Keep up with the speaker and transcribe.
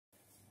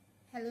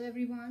Hello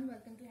everyone,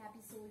 welcome to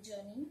Happy Soul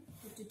Journey.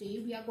 So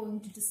today we are going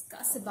to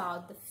discuss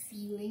about the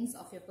feelings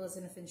of your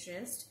person of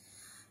interest.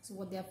 So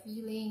what they are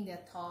feeling, their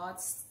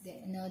thoughts, their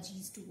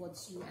energies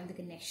towards you, and the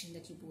connection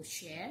that you both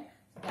share.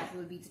 So that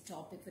will be the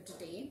topic for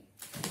today.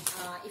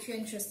 If you're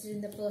interested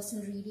in the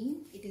personal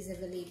reading, it is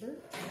available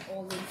and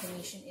all the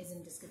information is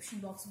in description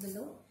box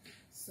below.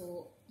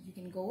 So you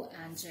can go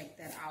and check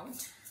that out.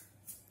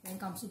 When it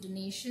comes to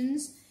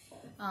donations,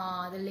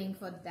 the link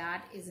for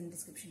that is in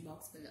description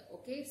box below.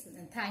 Okay, so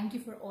then thank you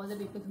for all the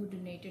people who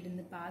donated in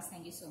the past.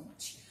 Thank you so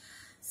much.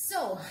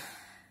 So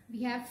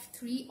we have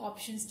three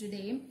options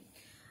today: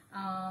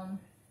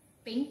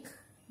 pink,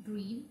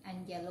 green,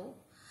 and yellow.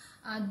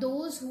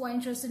 Those who are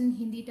interested in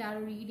Hindi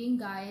tarot reading,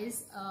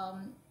 guys,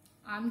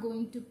 I'm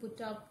going to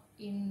put up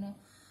in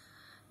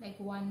like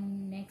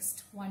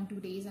next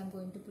 1-2 days. I'm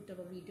going to put up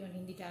a video on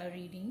Hindi tarot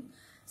reading.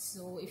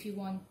 So if you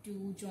want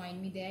to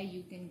join me there,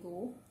 you can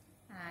go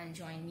and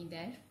join me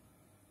there.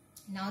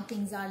 Now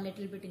things are a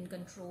little bit in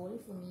control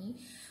for me.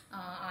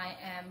 I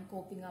am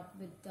coping up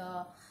with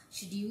the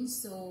schedule,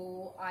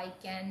 so I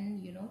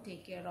can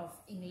take care of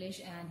English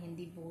and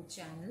Hindi both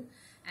channel,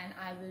 and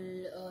I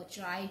will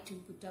try to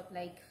put up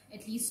like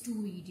at least 2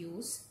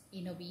 videos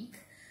in a week.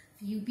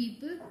 Few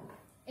people,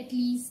 at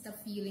least the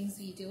feelings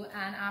video,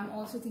 and I'm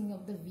also thinking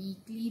of the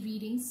weekly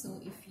readings. So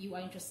if you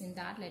are interested in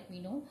that, let me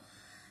know.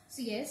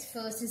 So yes,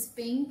 first is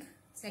pink,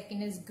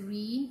 second is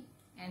green,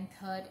 and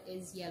third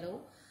is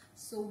yellow.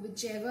 So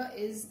whichever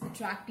is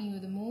attracting you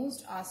the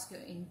most, ask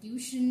your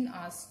intuition,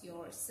 ask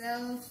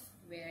yourself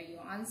where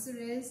your answer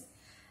is,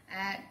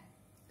 and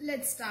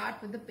let's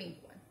start with the pink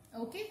one.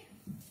 Okay,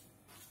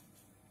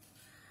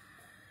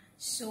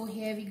 so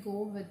here we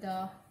go with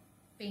the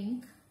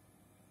pink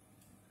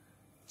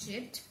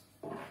chit,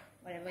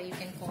 whatever you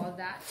can call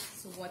that.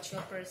 So what's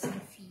your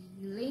person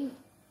feeling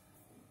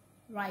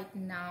right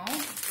now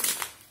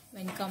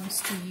when it comes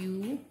to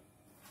you?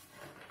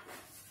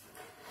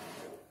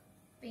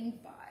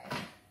 Pink pie.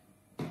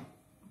 One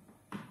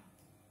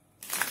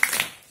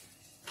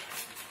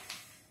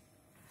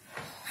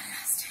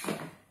last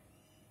time.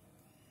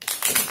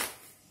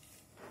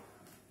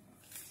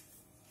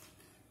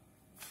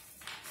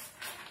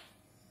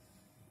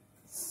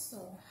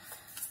 So,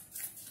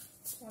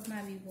 what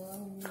my viewer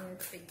who will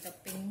pick the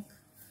pink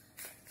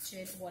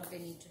chit, what they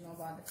need to know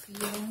about the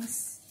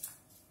feelings,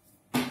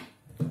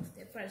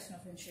 their person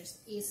of interest: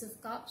 Ace of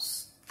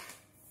Cups,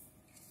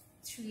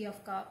 3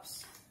 of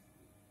Cups,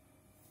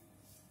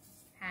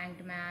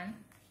 Hanged Man,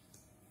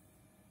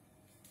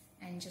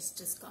 and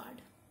Justice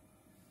card.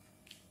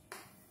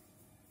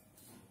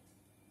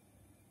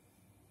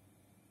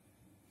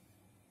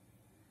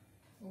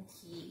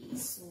 Okay,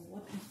 so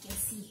what we can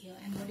see here,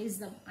 and what is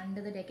the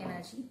under the deck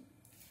energy?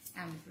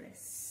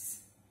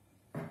 Empress,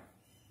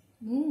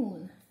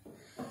 Moon.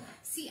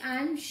 See,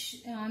 I'm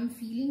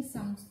feeling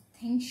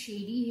something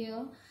shady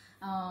here.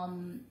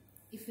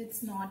 If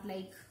it's not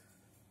like,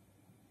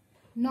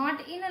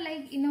 not in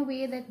a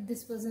way that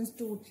this person's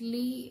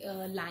totally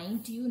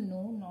lying to you,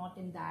 no, not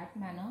in that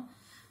manner,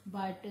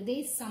 but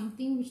there's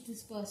something which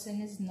this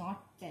person is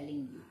not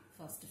telling you.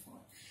 First of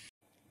all,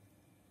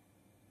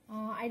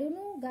 I don't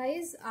know,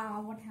 guys,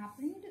 what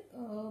happened.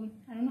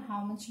 I don't know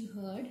how much you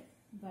heard,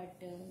 but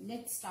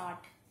let's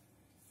start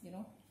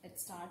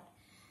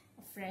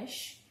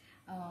afresh.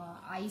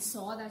 I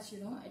saw that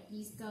at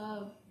least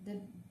the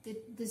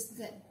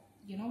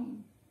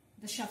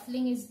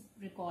shuffling is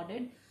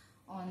recorded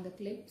on the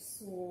clip.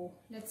 So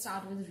let's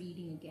start with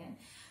reading again.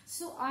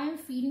 So I am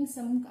feeling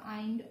some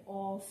kind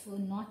of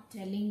not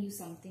telling you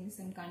something,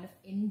 some kind of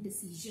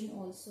indecision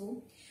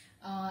also.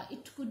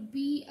 It could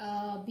be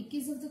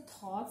because of the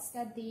thoughts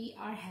that they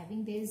are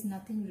having. There is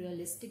nothing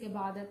realistic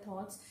about their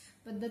thoughts,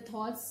 but the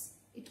thoughts,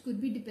 it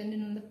could be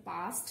dependent on the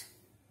past,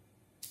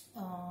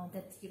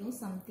 that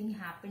something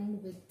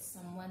happened with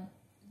someone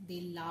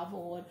they love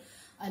or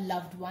a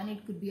loved one.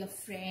 It could be a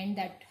friend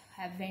that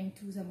have went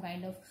through some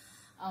kind of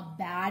a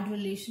bad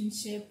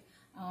relationship,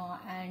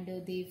 and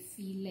they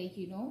feel like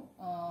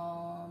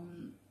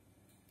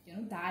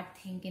that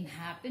thing can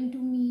happen to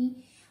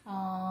me.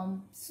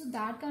 So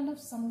that kind of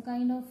some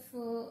kind of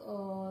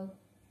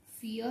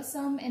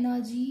fearsome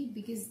energy,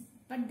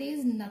 but there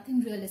is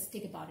nothing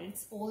realistic about it.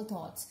 It's all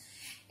thoughts.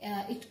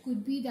 It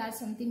could be that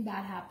something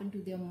bad happened to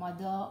their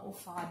mother or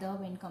father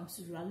when it comes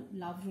to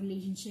love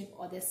relationship,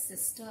 or their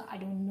sister, I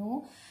don't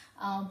know,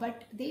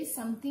 but there's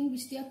something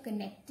which they are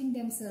connecting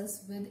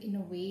themselves with in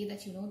a way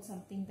that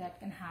something that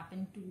can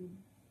happen to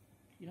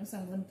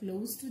someone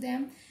close to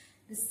them.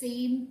 The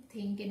same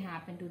thing can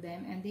happen to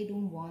them, and they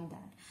don't want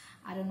that.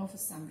 I don't know, for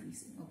some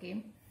reason.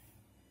 Okay,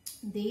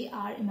 they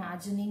are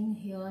imagining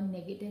here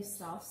negative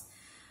stuffs,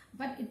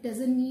 but it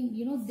doesn't mean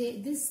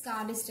this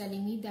card is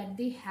telling me that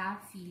they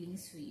have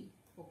feelings for you.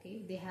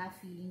 Okay, they have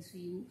feelings for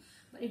you,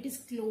 but it is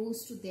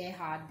close to their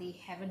heart. They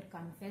haven't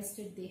confessed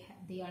it.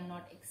 They are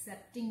not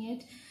accepting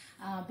it,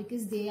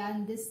 because they are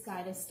in this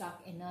kind of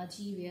stuck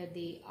energy where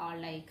they are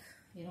like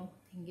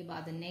thinking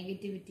about the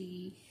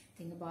negativity,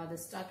 think about the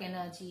stuck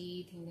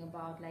energy, think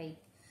about like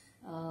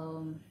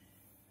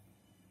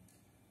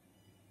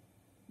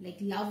like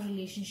love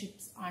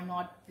relationships are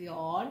not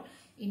pure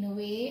in a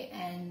way,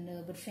 and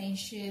but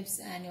friendships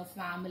and your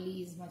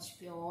family is much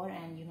pure,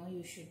 and you know,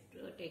 you should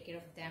take care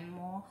of them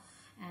more,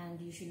 and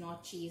you should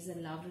not chase a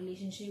love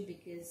relationship,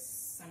 because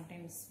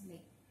sometimes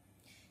like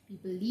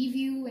people leave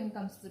you when it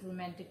comes to the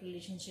romantic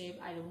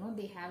relationship. I don't know,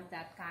 they have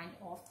that kind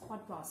of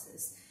thought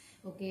process.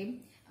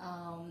 Okay,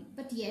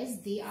 but yes,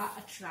 they are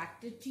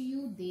attracted to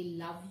you, they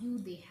love you,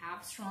 they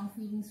have strong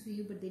feelings for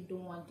you, but they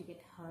don't want to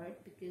get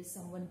hurt because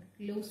someone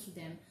close to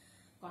them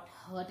got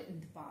hurt in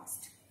the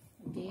past.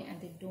 Okay,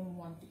 and they don't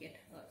want to get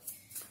hurt.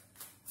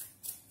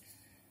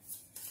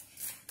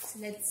 So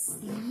let's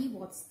see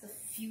what's the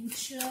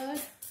future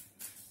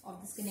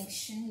of this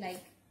connection,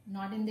 like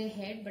not in their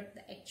head but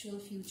the actual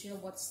future,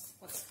 what's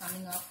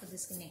coming up for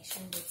this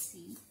connection. Let's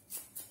see.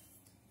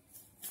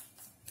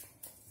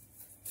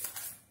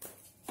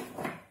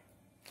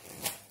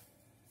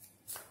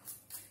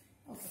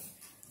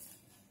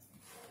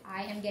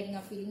 I am getting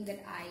a feeling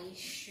that I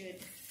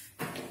should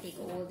take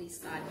all these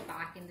cards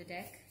back in the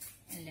deck,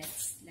 and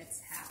let's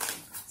have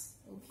some cards.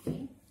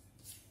 Okay.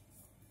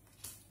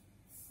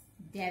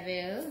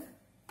 Devil,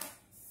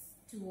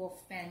 Two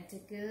of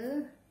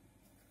Pentacles,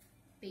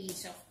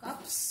 Page of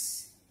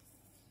Cups,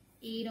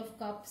 Eight of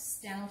Cups,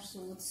 Ten of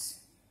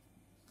Swords,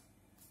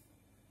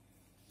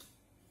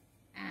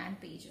 and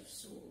Page of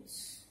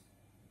Swords.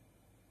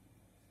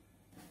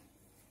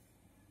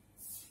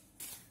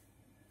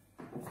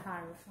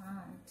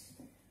 Hierophant.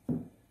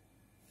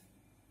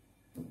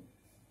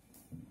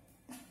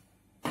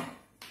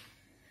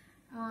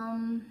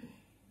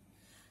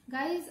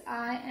 Guys,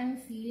 I am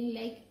feeling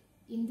like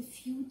in the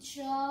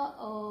future,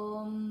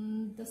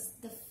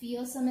 the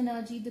fearsome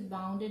energy, the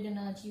bounded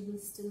energy will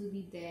still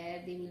be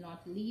there. They will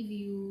not leave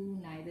you,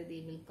 neither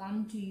they will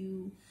come to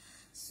you.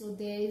 So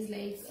there is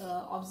like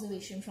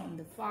observation from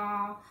the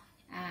far,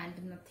 and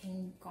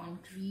nothing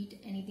concrete,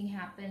 anything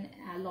happen.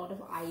 A lot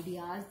of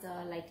ideas,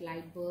 the like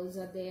light bulbs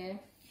are there,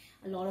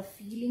 a lot of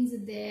feelings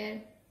are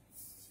there.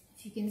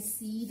 If you can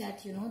see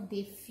that, you know,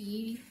 they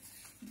feel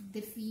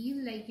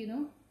like, you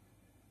know,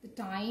 the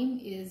time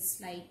is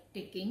like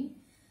ticking.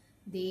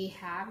 They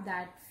have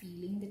that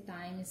feeling the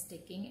time is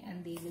ticking,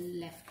 and they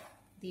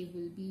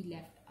will be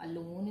left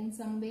alone in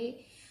some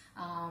way.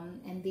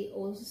 And they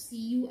also see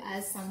you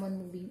as someone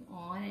moving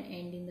on and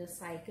ending the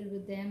cycle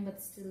with them,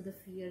 but still the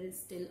fear is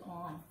still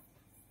on.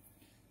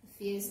 The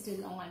fear is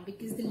still on,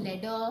 because the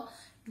ladder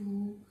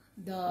to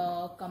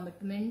the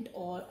commitment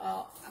or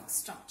a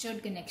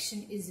structured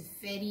connection is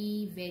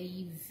very,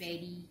 very,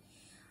 very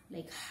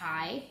like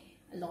high.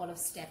 A lot of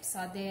steps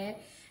are there,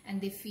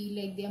 and they feel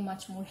like they are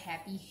much more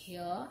happy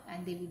here,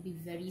 and they will be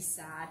very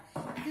sad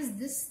because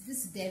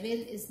this devil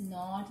is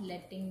not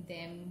letting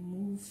them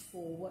move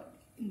forward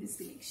in this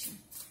connection.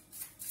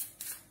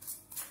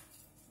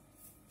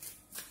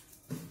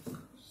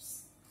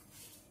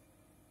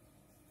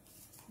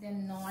 They're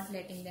not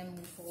letting them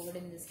move forward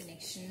in this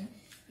connection.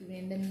 Even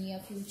in the near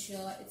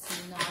future, it's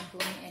not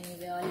going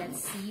anywhere.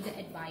 Let's see the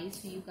advice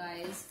for you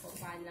guys for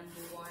file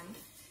number 1.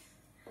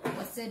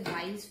 What's the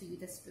advice for you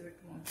the spirit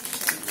wants to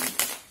tell you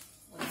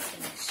for this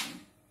connection?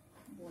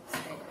 What's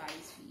the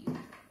advice for you?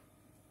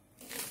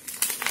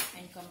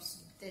 When it comes to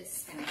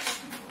this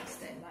connection, what's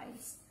the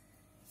advice?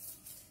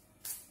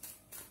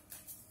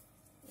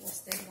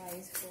 What's the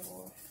advice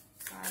for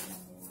card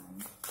number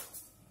 1?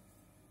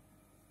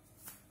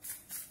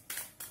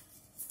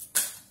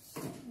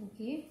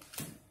 Okay.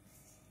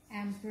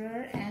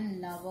 Emperor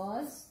and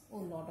Lovers. Oh,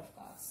 lot of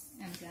cards.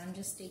 Emperor. I'm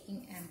just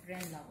taking Emperor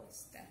and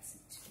Lovers. That's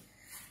it.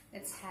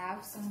 Let's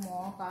have some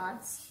more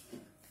cards.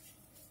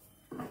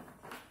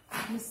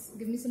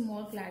 Give me some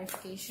more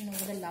clarification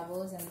over the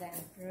Lovers and the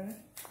Emperor.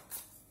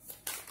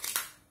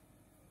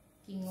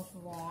 King of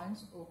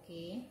Wands.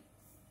 Okay.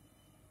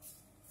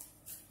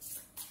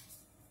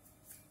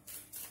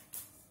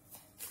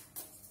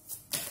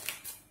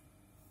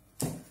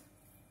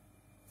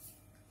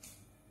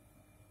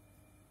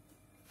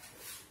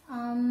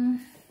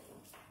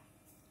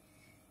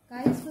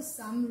 Guys, for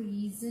some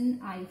reason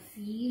I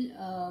feel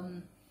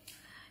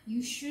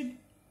you should,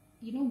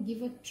 you know,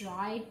 give a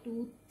try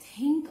to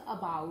think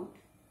about,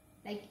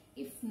 like,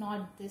 if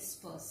not this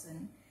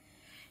person,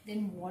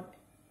 then what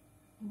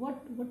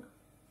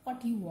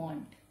you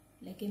want,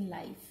 like in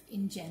life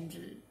in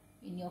general,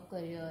 in your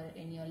career,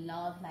 in your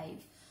love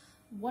life,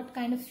 what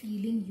kind of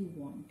feeling you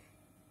want.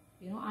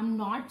 You know, I'm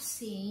not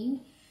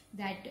saying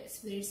that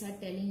spirits are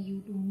telling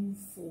you to move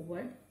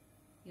forward.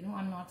 You know,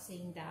 I'm not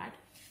saying that.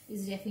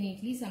 There's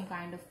definitely some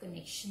kind of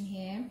connection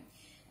here.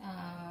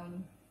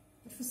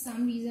 But for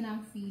some reason,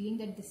 I'm feeling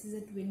that this is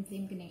a twin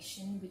flame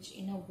connection, which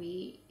in a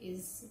way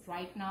is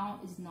right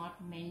now is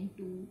not meant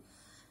to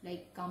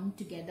like coming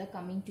together.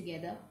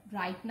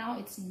 Right now,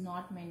 it's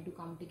not meant to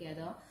come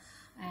together.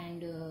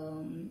 And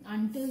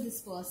until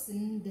this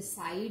person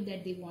decide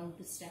that they want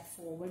to step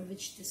forward,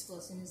 which this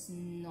person is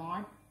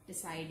not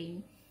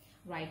deciding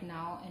right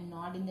now, and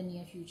not in the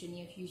near future.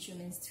 Near future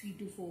means 3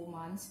 to 4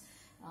 months.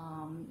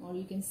 Or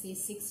you can say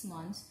 6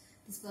 months.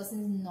 This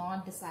person is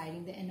not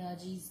deciding, the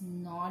energy is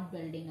not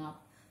building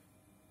up.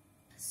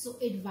 So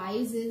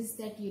advice is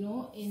that, you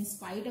know, in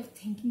spite of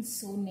thinking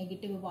so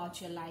negative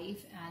about your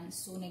life and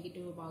so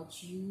negative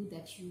about you,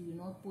 that you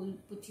know,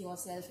 put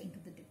yourself into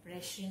the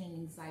depression and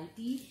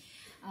anxiety,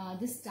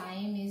 this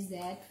time is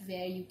that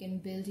where you can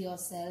build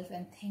yourself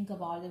and think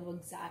about it, what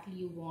exactly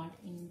you want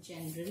in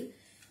general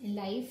in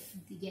life.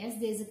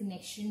 Yes, there's a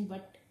connection,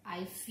 but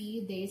I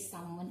feel there's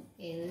someone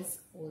else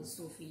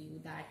also for you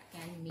that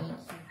can make you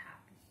happy.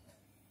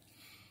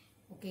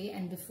 Okay,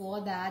 and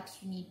before that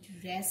you need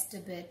to rest a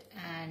bit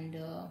and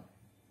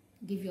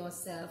give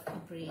yourself a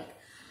break.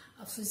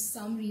 For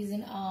some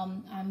reason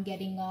I'm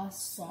getting a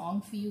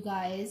song for you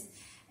guys,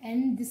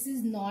 and this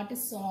is not a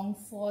song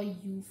for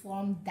you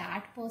from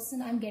that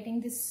person. I'm getting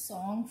this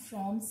song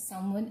from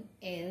someone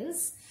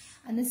else,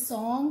 and the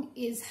song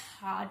is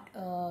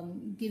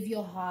Give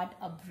Your Heart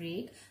a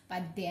Break by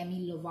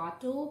Demi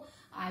Lovato.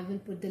 I will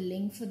put the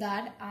link for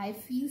that. I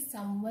feel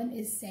someone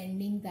is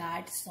sending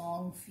that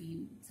song for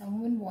you.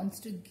 Someone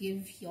wants to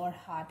give your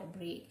heart a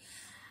break.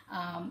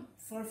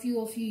 For a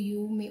few of you,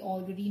 you may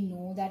already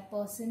know that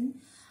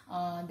person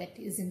that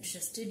is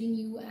interested in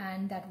you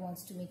and that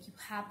wants to make you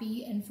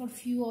happy. And for a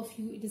few of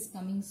you, it is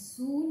coming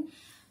soon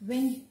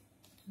when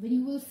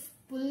you will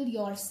pull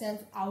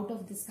yourself out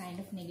of this kind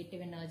of negative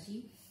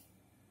energy.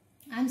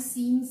 I'm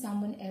seeing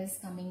someone else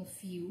coming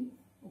for you.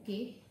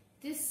 Okay,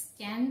 this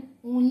can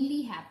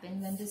only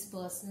happen when this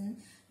person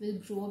will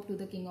grow up to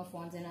the King of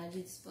Wands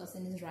energy. This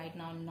person is right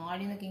now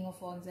not in the King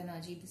of Wands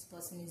energy. This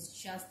person is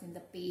just in the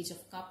Page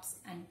of Cups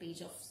and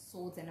Page of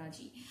Swords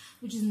energy,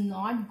 which is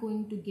not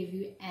going to give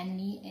you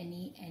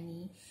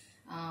any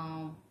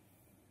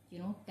you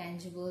know,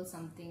 tangible,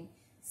 something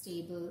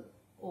stable,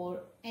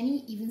 or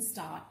any even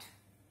start.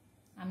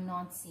 I'm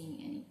not seeing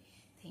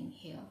anything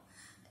here.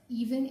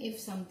 Even if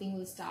something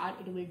will start,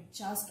 it will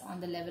just on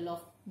the level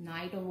of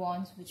Knight of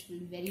Wands, which will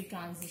be very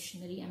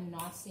transitionary. I'm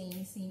not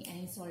seeing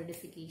any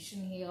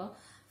solidification here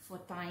for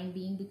time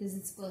being, because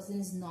this person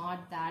is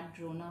not that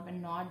grown up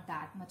and not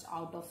that much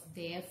out of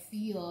their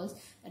fears,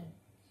 that,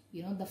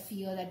 you know, the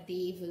fear that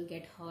they will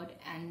get hurt.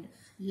 And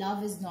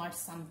love is not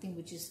something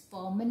which is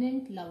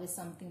permanent. Love is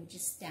something which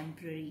is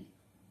temporary.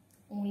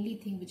 Only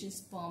thing which is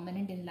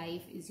permanent in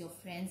life is your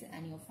friends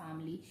and your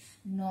family,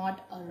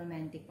 not a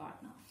romantic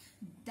partner.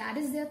 That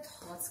is their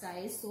thoughts,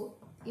 guys. So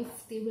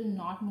if they will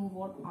not move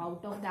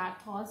out of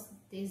that thoughts,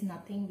 there's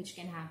nothing which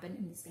can happen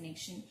in this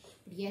connection.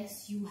 But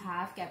yes, you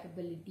have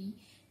capability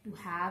to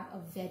have a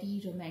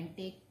very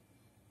romantic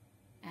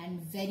and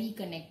very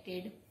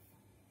connected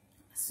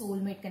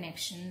soulmate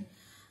connection.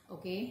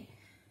 Okay,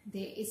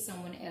 there is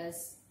someone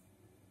else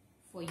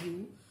for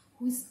you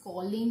who is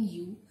calling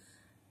you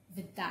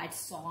with that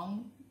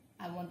song,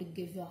 I want to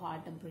give your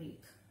heart a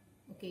break.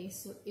 Okay,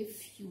 so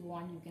if you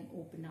want, you can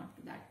open up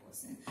to that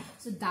person.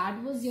 So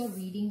that was your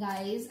reading,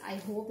 guys. I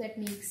hope that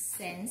makes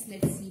sense.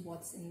 Let's see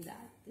what's in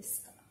that.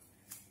 This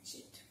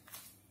shit.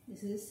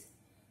 This is,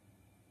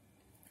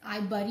 I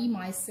bury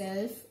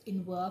myself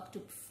in work to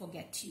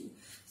forget you.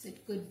 So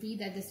it could be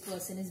that this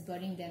person is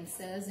burying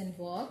themselves in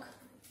work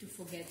to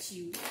forget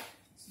you.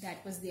 So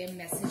that was their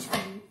message for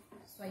you.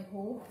 So I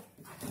hope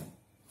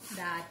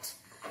that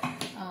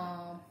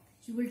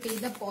you will take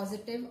the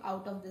positive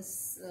out of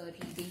this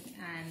reading,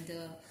 and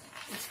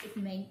it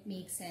may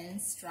make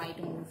sense. Try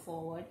to move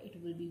forward. It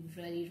will be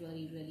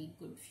really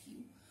good for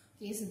you.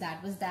 Okay, so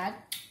that was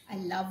that. I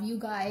love you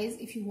guys.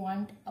 If you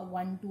want a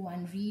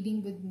one-to-one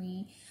reading with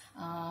me,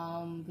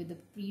 with a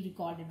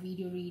pre-recorded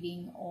video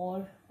reading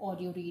or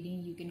audio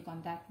reading, you can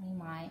contact me.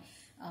 My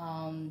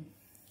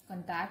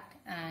contact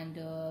and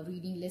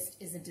reading list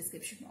is in the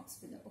description box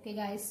below. Okay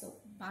guys, so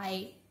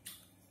bye.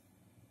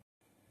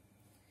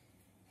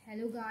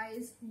 Hello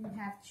guys who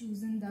have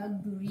chosen the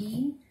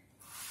green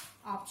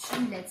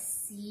option. Let's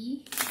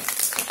see.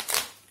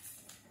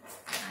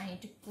 I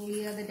need to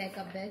clear the deck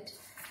a bit.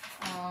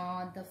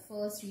 The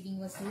first reading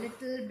was a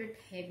little bit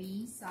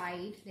heavy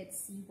side. Let's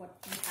see what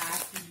we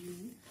have for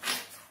you.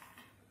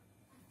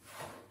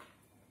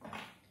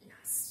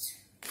 Last.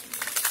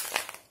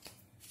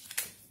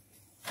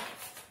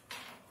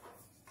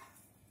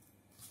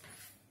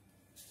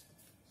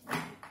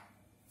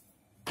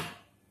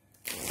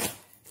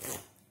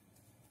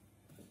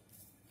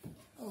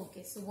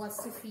 Okay, so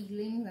what's the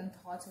feelings and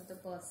thoughts of the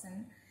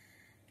person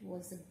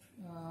towards the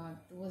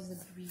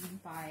green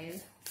pile?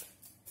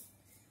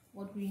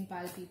 What green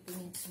pile people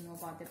need to know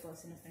about their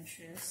person of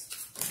interest?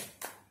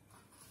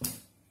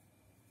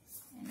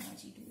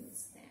 Energy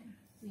towards them.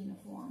 Queen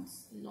of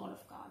Wands, a lot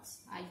of cards.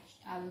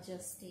 I will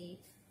just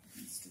take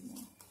these two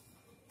more.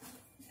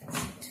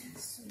 That's it.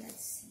 So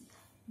let's see.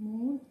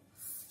 Moon,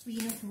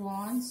 Queen of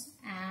Wands,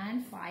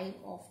 and Five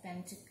of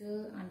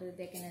Pentacles. Under the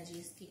deck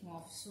energies, King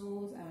of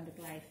Swords. I want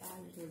to clarify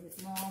a little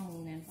bit more.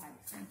 Moon and Five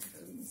of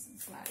Pentacles. We need some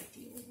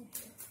clarity over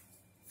here.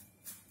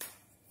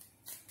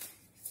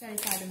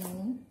 Clarify the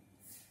Moon.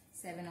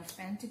 Seven of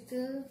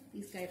Pentacles.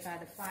 Please clarify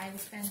the Five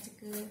of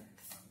Pentacles.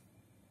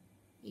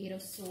 Eight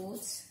of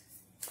Swords.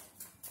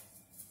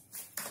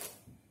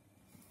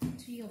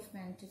 Three of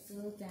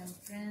Pentacles.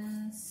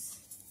 Temperance.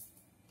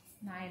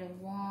 Knight of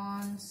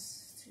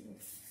Wands. Three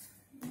of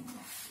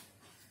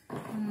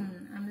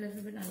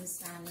little bit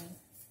understanding.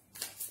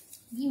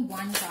 Give me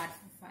one card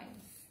for 5.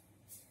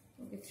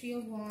 Okay, 3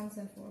 of Wands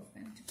and 4 of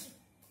Pentacles.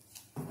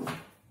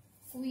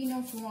 Queen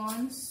of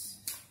Wands.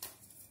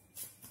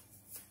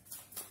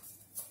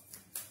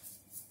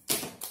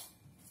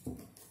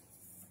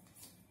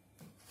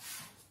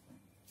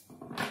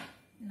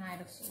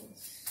 Knight of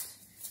Swords.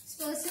 This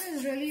person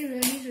is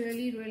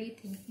really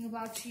thinking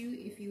about you.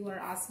 If you are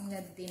asking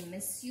that they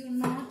miss you or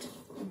not,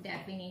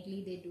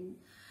 definitely they do.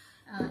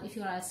 If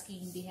you are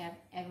asking they have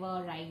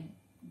ever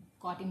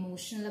got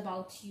emotional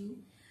about you,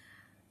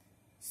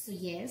 so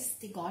yes,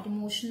 they got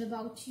emotional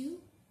about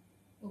you.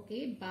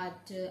 Okay,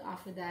 but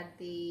after that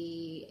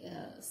they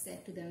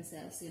said to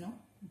themselves, you know,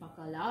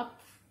 buckle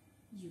up,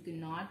 you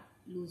cannot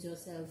lose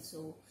yourself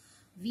so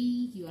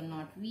weak, you are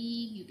not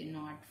weak, you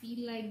cannot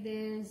feel like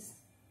this,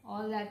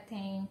 all that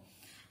thing.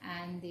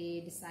 And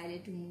they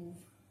decided to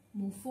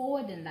move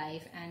forward in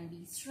life and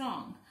be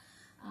strong.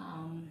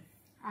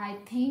 I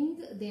think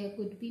there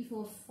could be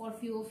for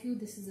few of you,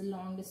 this is a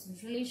long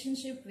distance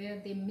relationship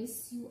where they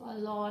miss you a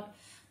lot,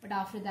 but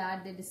after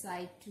that they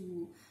decide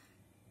to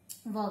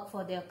work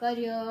for their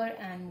career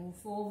and move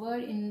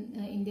forward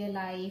in their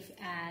life,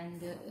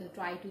 and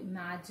try to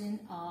imagine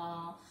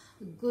a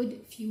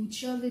good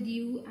future with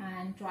you,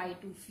 and try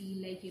to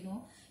feel like, you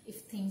know,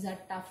 if things are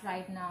tough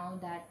right now,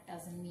 that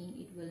doesn't mean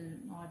it will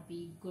not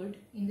be good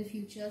in the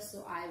future.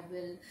 So I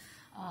will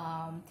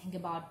think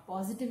about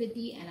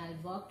positivity, and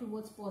I'll work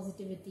towards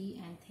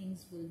positivity, and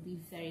things will be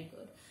very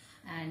good,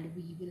 and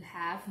we will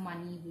have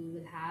money, we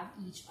will have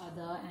each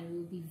other, and we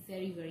will be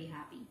very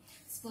happy.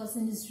 This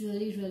person is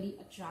really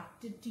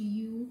attracted to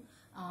you,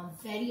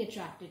 very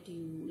attracted to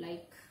you,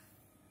 like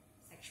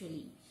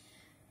sexually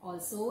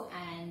also,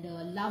 and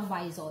love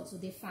wise also.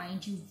 They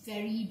find you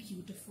very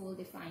beautiful,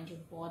 they find your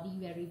body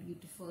very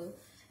beautiful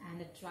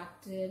and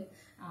attractive.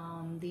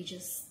 They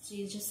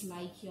just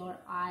like your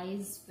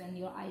eyes. When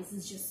your eyes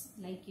is just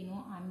like, you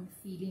know, I'm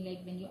feeling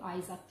like when your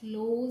eyes are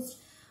closed,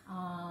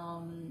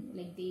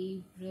 like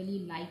they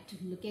really like to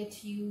look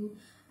at you,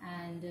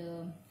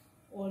 and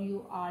or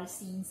you are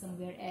seeing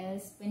somewhere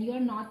else. When you are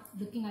not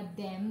looking at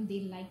them,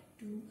 they like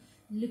to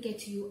look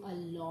at you a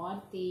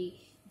lot. They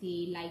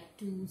like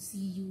to see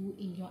you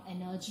in your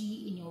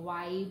energy, in your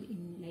vibe,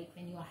 in like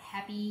when you are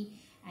happy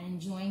and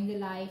enjoying the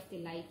life. They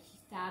like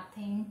that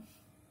thing.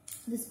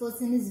 This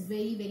person is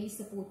very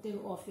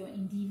supportive of your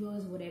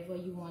endeavors. Whatever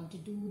you want to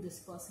do, this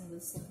person will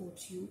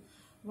support you.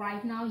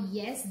 Right now,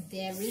 yes,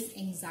 there is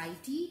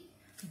anxiety,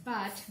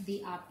 but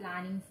they are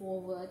planning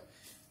forward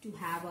to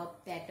have a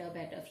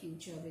better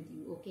future with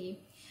you. Okay,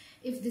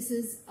 if this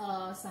is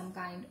some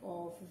kind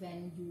of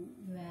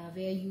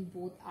where you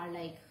both are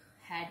like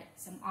had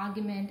some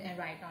argument and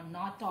right now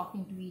not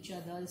talking to each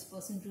other, this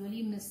person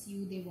really miss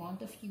you, they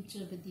want a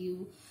future with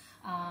you.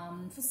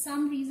 For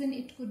some reason,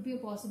 it could be a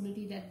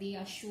possibility that they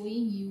are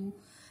showing you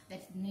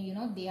that, you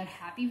know, they are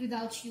happy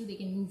without you, they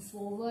can move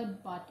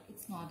forward, but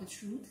it's not the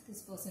truth.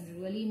 This person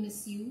really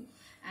miss you,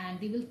 and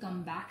they will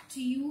come back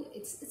to you.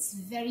 It's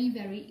very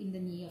in the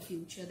near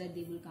future that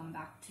they will come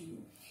back to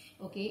you.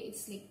 Okay,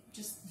 it's like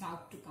just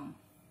about to come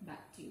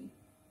back to you,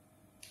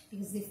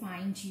 because they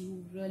find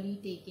you really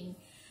taking,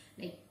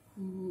 like,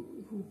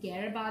 who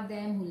care about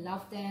them, who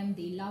love them,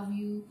 they love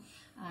you,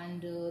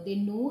 and they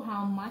know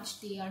how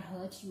much they are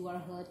hurt, you are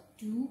hurt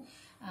too.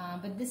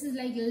 But this is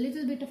like a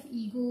little bit of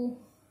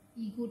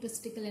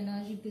egotistical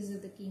energy because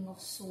of the King of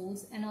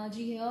Swords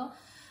energy here.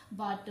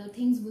 But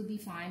things will be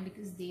fine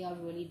because they are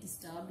really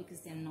disturbed,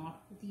 because they're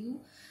not with you.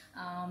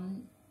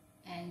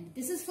 And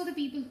this is for the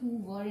people who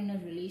were in a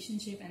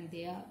relationship and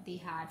they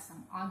had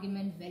some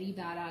argument, very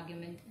bad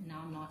argument, and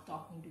now not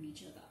talking to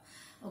each other.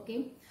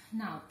 Okay,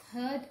 now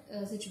third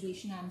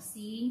situation I'm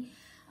seeing,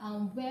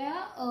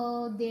 where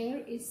there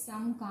is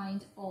some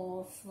kind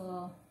of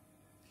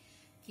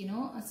you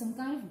know, some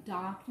kind of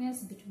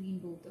darkness between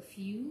both of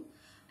you,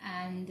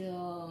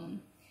 and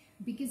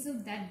because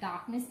of that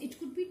darkness, it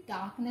could be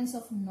darkness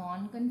of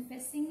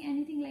non-confessing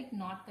anything, like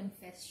not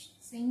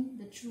confessing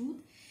the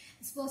truth.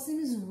 This person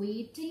is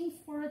waiting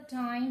for a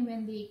time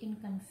when they can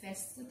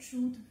confess the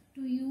truth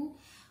to you.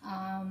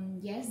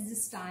 Yes,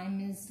 this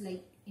time is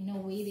like, in a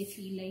way, they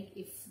feel like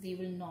if they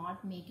will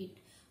not make it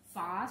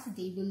fast,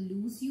 they will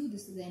lose you.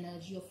 This is the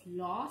energy of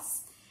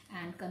loss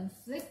and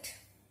conflict.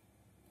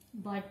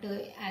 But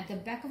at the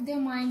back of their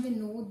mind, they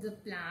know the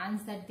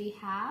plans that they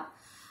have.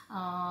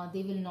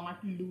 They will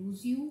not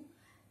lose you.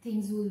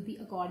 Things will be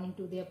according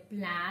to their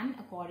plan,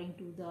 according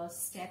to the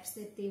steps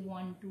that they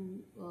want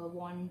to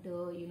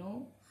you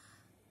know,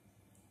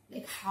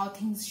 like how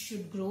things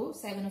should grow.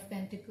 7 of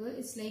Pentacles,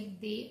 it's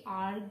like they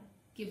are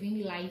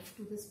giving life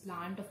to this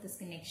plant of this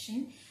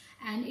connection,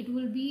 and it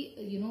will be,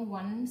 you know,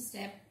 one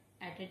step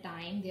at a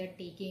time they are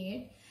taking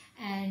it,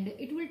 and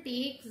it will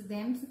take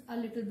them a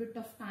little bit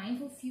of time.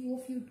 For few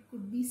of you, it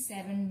could be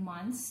 7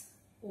 months,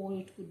 or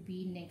it could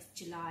be next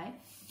July.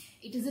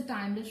 It is a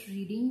timeless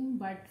reading,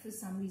 but for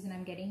some reason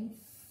I'm getting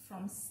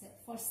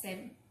for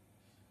 7,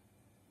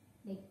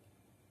 like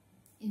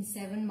in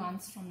 7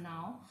 months from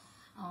now.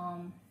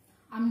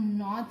 I'm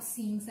not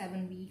seeing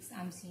 7 weeks,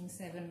 I'm seeing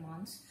 7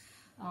 months.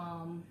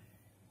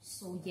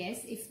 So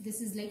yes, if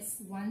this is like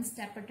one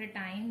step at a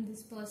time,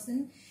 this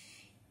person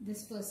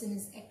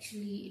is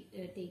actually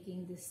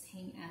taking this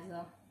thing as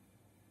a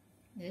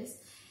this.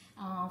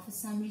 For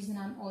some reason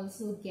I'm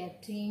also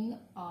getting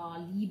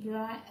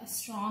Libra, a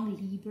strong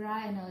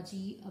Libra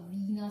energy, a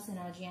Venus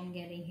energy I'm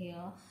getting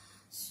here.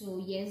 So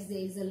yes, there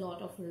is a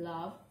lot of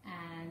love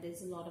and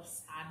there's a lot of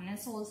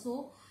sadness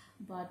also,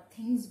 but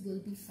things will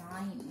be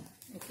fine.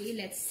 Okay,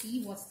 let's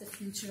see what's the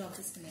future of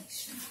this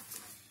connection.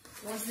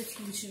 What's the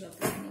future of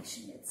this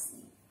connection? Let's see.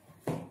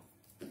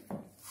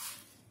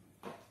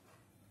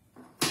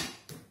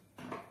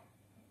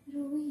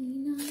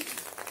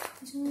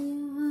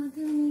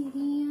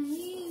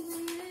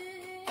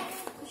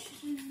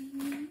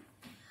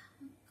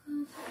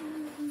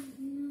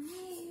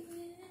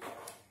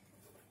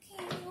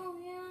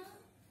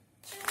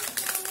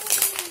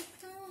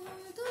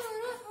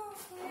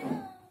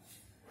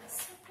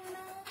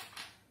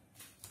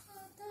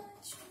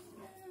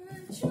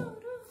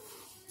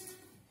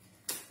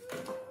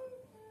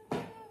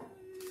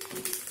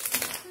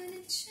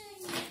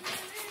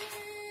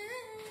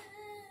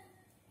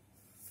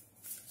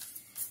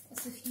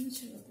 What's the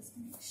future of this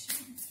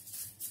connection?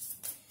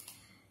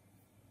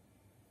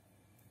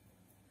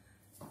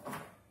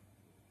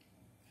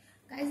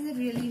 Guys, they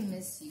really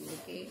miss you,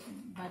 okay?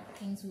 But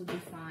things will be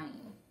fine.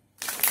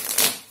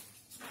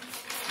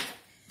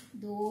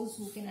 Those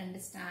who can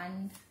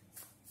understand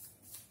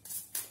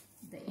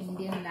the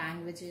Indian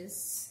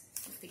languages,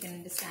 if they can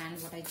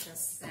understand what I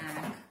just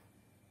sang,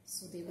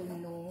 so they will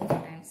know what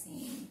I'm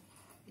saying.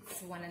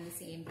 It's one and the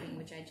same thing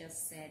which I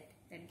just said,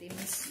 that they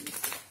miss you,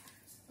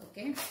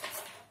 okay?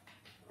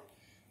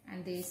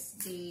 And they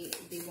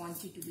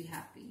want you to be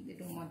happy. They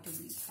don't want to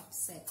be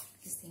upset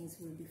because things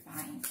will be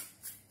fine.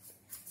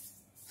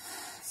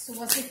 So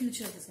what's the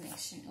future of this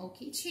connection?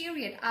 Okay,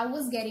 Chariot. I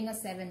was getting a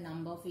 7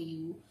 number for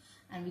you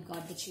and we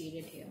got the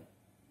Chariot here.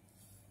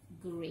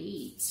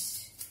 Great.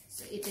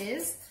 So it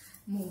is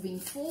moving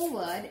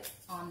forward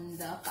on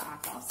the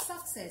path of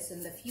success.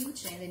 In the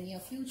future, in the near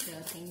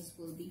future, things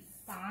will be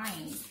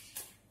fine.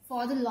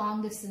 For the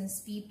long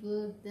distance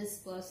people, this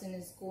person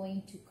is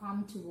going to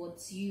come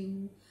towards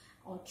you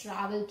or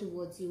travel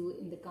towards you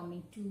in the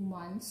coming 2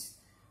 months.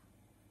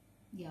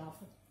 Yeah,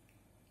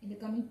 in the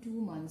coming 2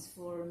 months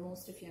for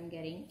most of you I'm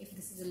getting, if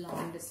this is a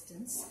long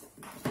distance.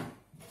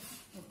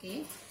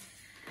 Okay.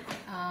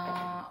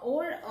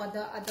 Or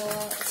the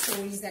other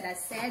stories that I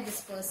said,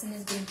 this person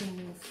is going to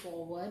move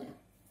forward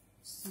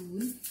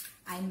soon.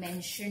 I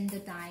mentioned the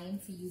time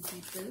for you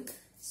people,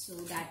 so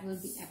that will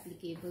be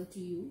applicable to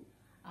you.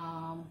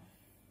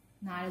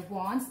 Nine of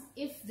Wands,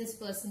 if this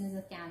person is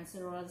a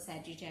Cancer or a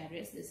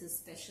Sagittarius, this is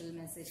special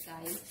message,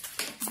 guys.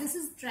 This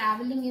is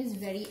traveling is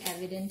very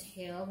evident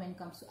here when it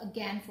comes to,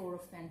 again, 4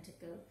 of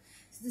Pentacles.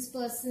 So this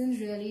person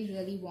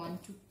really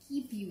want to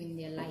keep you in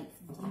their life.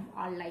 You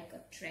are like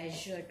a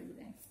treasure to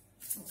them.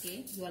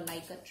 Okay, you are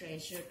like a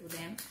treasure to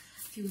them.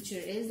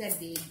 Future is that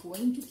they're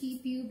going to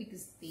keep you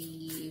because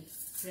they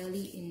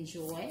really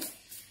enjoy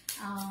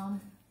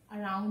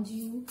around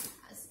you.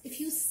 If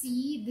you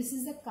see, this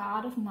is the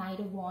card of Knight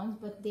of Wands,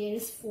 but there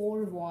is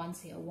 4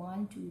 wands here.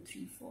 1, 2,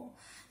 3, 4.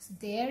 So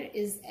there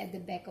is at the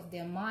back of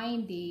their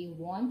mind, they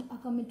want a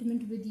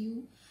commitment with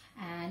you,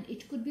 and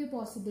it could be a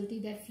possibility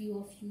that few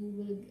of you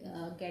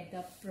will get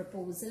the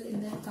proposal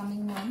in the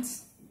coming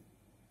months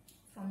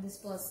from this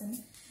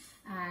person,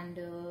 and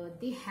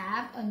they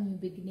have a new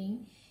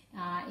beginning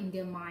in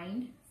their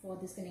mind for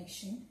this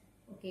connection.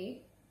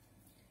 Okay,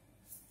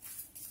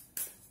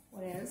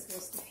 what else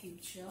was the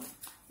future?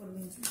 What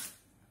will do?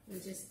 We'll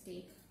just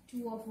take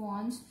 2 of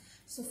Wands.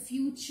 So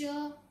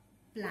future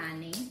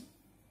planning.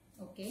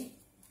 Okay,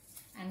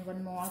 and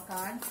one more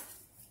card.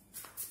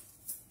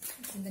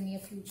 It's in the near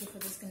future for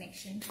this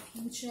connection.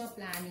 Future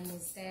planning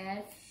is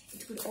there.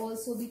 It could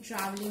also be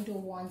traveling to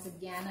Wands,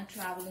 again a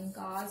traveling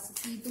card. So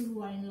people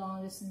who are in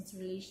long distance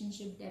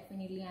relationship,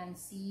 definitely I'm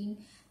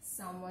seeing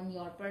someone,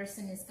 your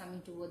person is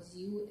coming towards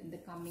you in the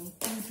coming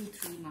 2 to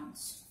 3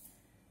 months.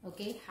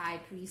 Okay, High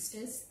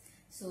Priestess.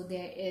 So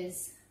there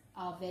is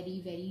a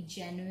very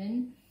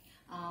genuine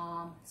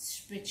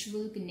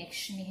spiritual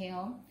connection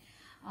here.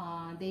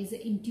 There is an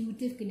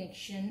intuitive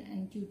connection,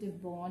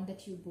 intuitive bond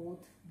that you both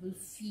will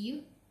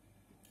feel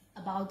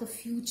about the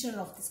future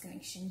of this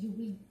connection. You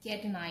will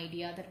get an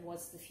idea that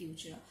what's the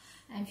future,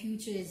 and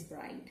future is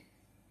bright.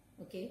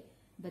 Okay,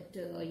 but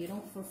you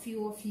know, for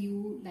few of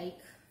you, like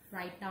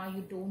right now,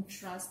 you don't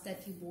trust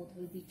that you both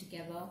will be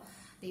together.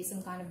 There's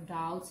some kind of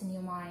doubts in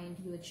your mind.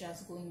 You're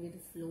just going with the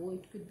flow.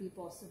 It could be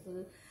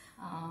possible.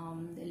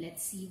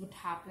 Let's see what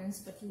happens,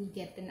 but you will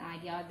get an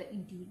idea that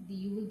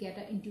you will get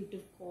an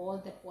intuitive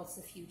call that what's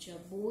the future.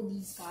 Both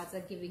these cards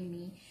are giving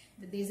me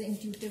that there's an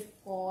intuitive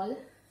call,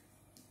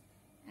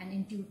 an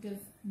intuitive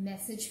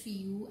message for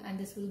you, and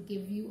this will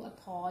give you a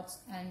thought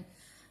and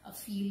a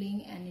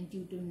feeling, an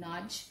intuitive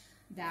nudge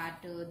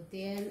that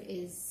there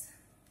is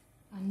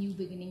a new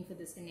beginning for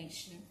this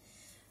connection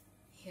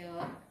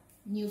here.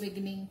 New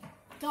beginning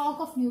talk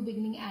of new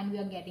beginning, and we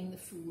are getting the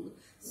Fool.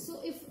 So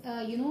if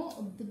you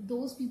know,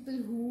 those people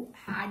who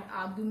had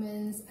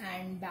arguments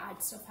and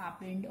bad stuff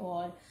happened,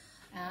 or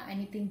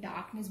anything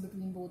darkness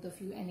between both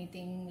of you,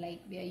 anything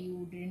like where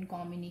you didn't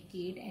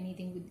communicate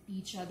anything with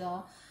each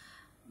other,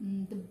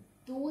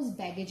 those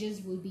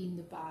baggages will be in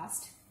the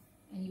past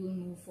and you will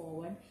move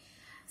forward.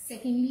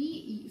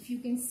 Secondly, if you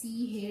can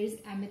see, here is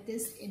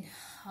amethyst in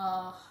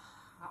her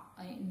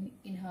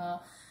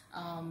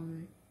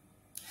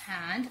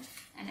hand,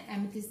 and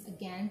amethyst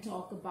again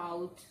talk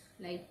about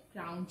like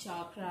crown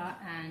chakra,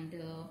 and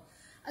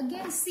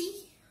again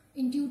see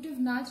intuitive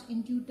nudge,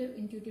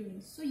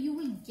 intuitive. So you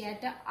will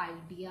get an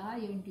idea,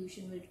 your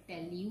intuition will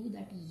tell you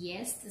that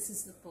yes, this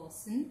is the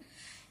person,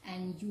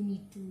 and you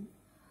need to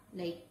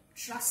like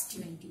trust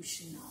your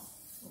intuition now,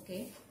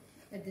 okay,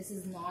 that this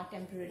is not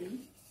temporary,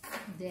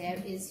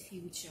 there is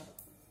future.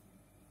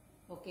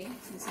 Okay,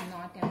 so this is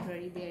not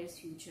temporary, there is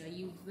future.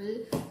 You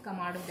will come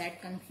out of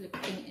that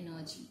conflicting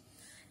energy.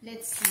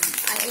 Let's see,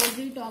 I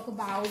already talked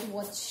about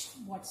what's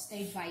the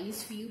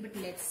advice for you, but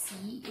let's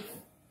see if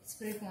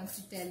Spirit wants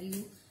to tell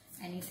you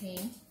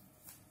anything,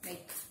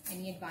 like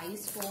any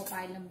advice for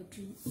pile number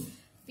 2.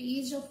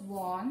 Page of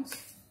Wands,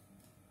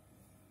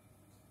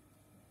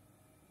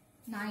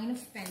 9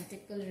 of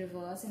Pentacles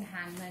reverse, and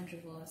Hangman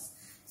reverse.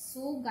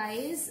 So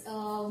guys,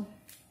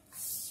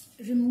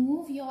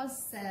 remove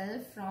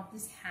yourself from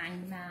this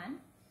hangman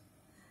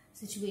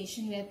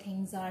situation where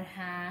things are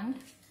hanged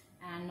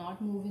and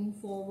not moving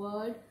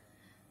forward.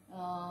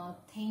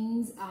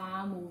 Things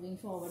are moving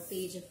forward.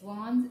 Page of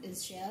Wands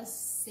is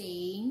just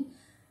saying,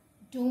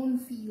 don't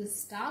feel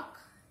stuck,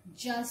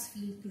 just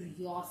feel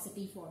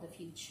curiosity for the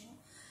future.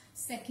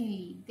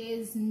 Secondly,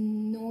 there's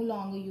no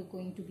longer you're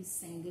going to be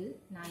single.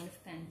 9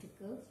 of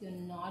Pentacles, you're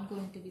not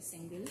going to be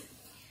single.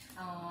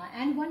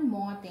 And one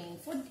more thing,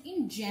 for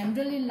in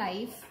general in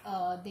life,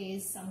 there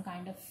is some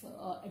kind of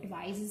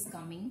advice is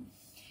coming.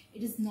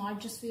 It is not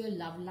just for your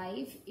love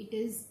life, it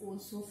is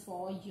also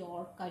for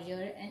your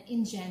career and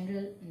in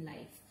general in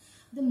life.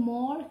 The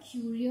more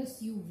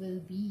curious you will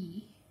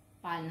be,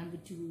 pile number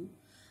 2,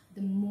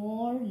 the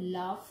more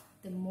love,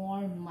 the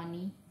more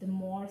money, the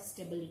more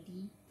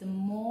stability, the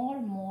more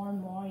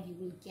you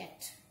will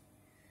get.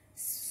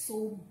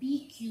 So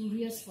be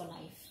curious for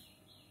life.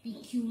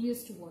 Be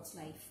curious towards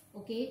life,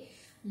 okay?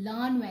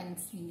 Learn when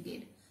it's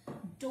needed.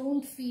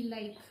 Don't feel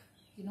like,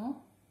 you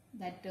know,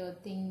 that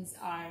things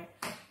are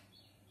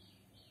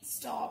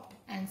stopped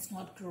and it's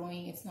not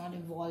growing, it's not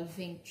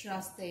evolving.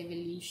 Trust the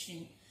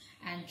evolution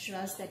and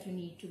trust that you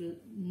need to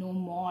know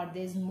more.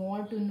 There's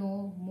more to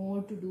know,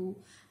 more to do,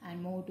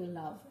 and more to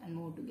love and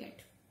more to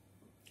get.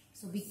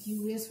 So be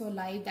curious for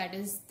life. That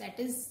is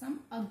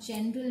a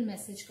general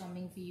message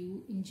coming for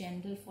you in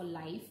general for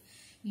life.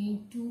 You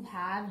need to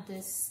have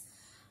this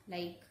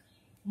like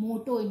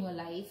motto in your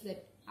life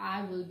that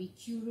I will be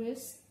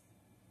curious,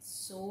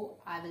 so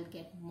I will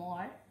get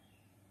more,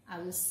 I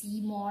will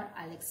see more,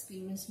 I'll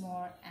experience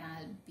more, and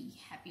I'll be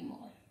happy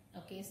more.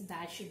 Okay, so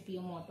that should be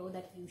a motto,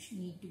 that you should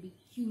need to be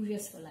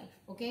curious for life.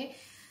 Okay,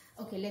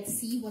 let's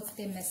see what's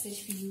their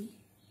message for you.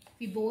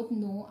 We both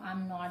know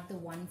I'm not the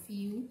one for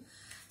you.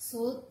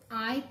 So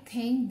I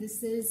think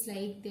this is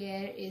like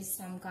there is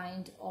some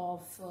kind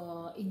of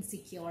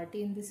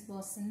insecurity in this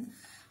person.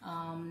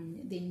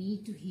 They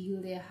need to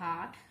heal their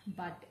heart,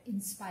 but in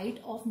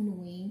spite of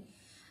knowing,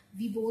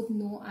 we both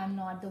know I'm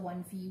not the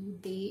one for you,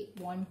 they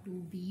want to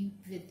be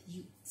with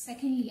you.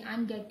 Secondly,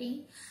 I'm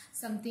getting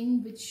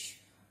something which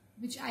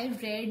I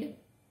read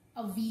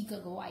a week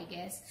ago, I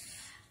guess,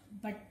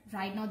 but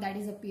right now that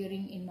is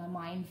appearing in my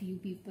mind for you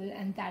people,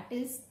 and that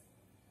is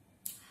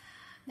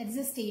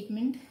a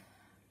statement.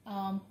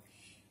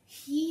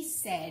 He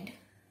said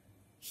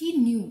he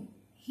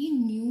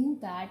knew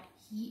that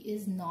he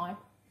is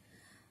not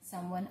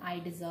someone I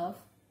deserve,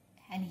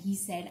 and he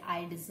said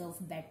I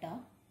deserve better,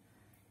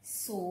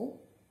 so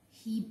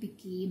he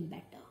became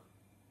better.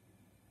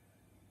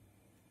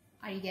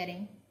 Are you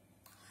getting?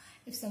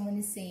 If someone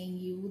is saying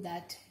you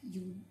that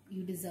you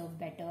deserve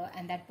better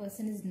and that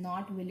person is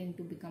not willing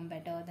to become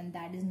better, then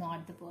that is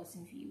not the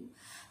person for you.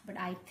 But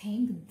I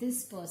think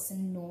this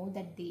person know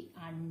that they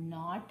are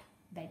not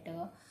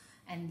better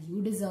and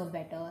you deserve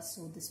better,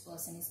 so this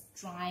person is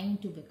trying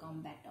to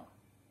become better.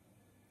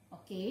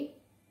 Okay,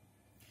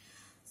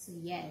 so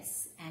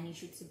yes, and you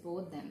should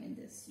support them in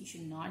this. You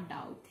should not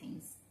doubt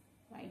things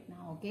right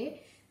now,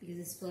 okay, because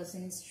this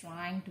person is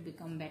trying to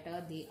become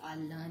better. They are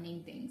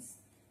learning things,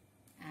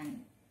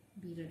 and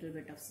be a little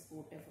bit of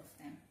supportive of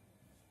them.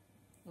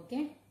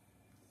 Okay,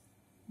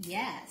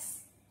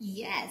 yes,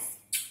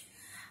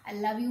 I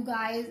love you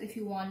guys. If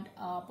you want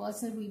a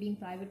personal reading,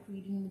 private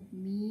reading with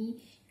me,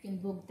 you can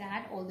book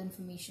that. All the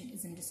information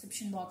is in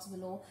description box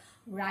below.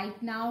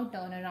 Right now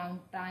turnaround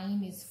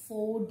time is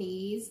 4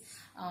 days,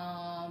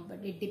 but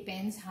it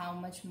depends how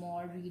much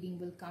more reading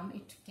will come.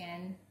 It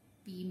can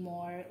be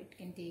more, it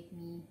can take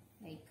me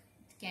like,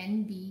 it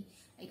can be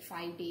like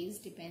 5 days,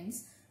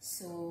 depends.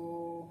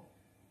 So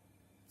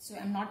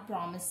I'm not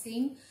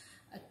promising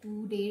a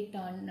 2-day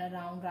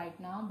turnaround right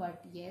now,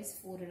 but yes,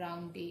 4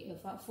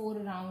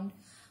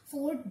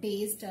 4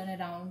 days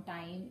turnaround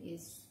time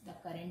is the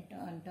current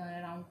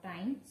turnaround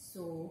time.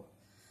 So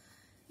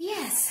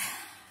yes,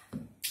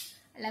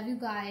 I love you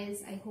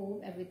guys. I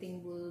hope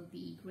everything will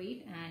be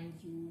great and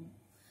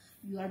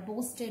you are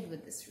boosted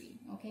with this read.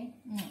 Okay.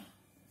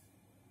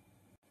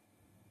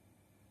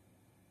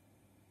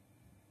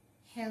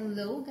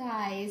 Hello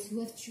guys who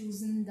have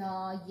chosen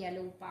the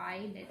yellow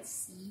pie. Let's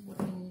see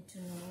what we need to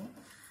know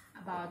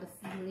about the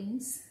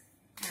feelings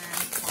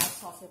and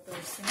thoughts of your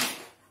person.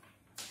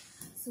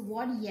 So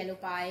what yellow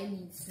pie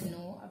needs to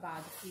know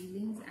about the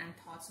feelings and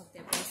thoughts of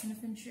their person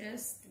of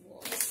interest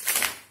was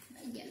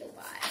the yellow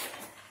pie.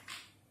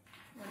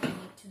 What do you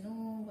need to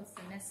know? What's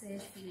the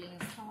message,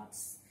 feelings,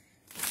 thoughts?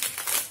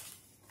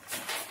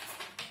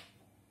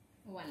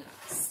 One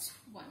last.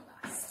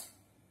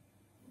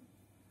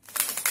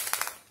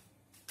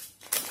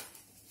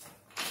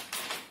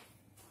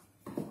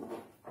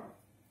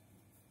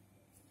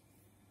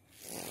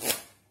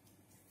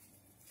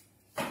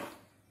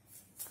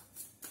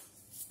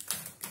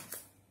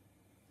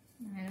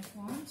 Nine of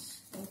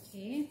Wands,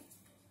 okay.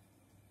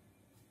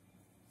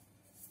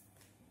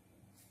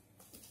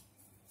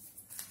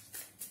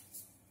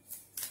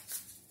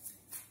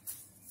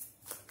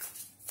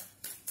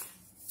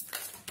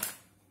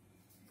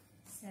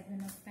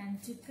 Seven of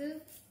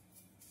Pentacles.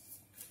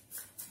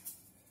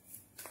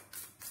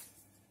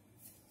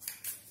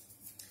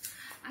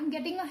 I'm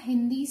getting a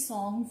Hindi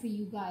song for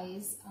you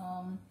guys,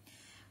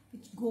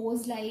 which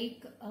goes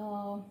like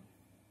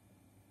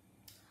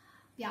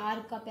प्यार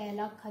का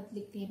पहला खत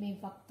लिखने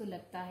में वक्त तो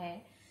लगता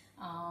है.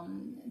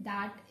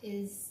 That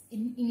is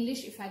in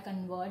English, if I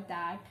convert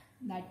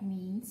that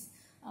means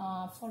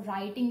for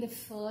writing the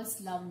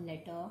first love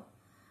letter,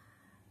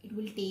 it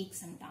will take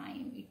some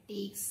time. It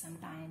takes some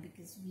time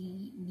because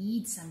we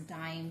need some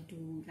time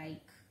to,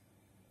 like,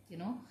 you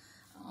know,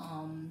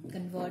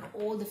 convert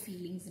all the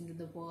feelings into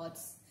the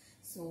words.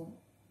 So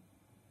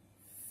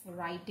for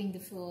writing the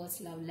first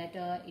love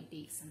letter, it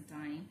takes some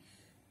time.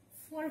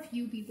 For a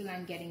few people,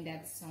 I'm getting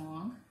that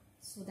song.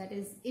 So that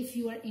is, if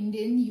you are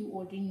Indian, you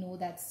already know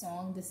that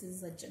song. This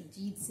is a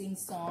Jagjit Singh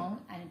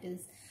song, and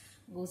it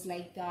goes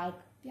like that.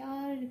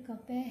 प्यार का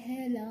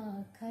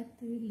पहला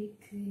खत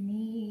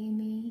लिखने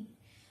में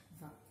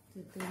वक्त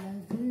तो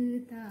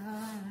लगता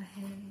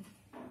है.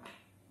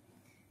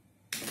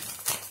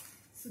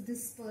 So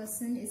this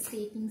person is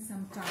taking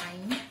some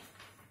time.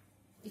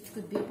 It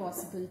could be a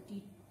possibility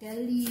to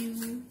tell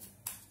you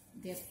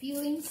their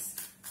feelings,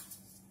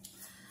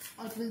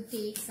 or it will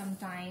take some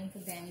time for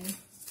them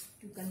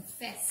to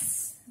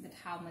confess that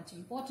how much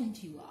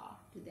important you are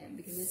to them,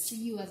 because they see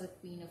you as a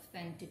Queen of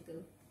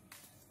Pentacles.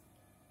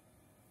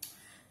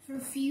 For a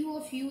few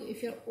of you,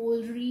 if you're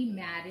already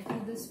married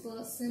to this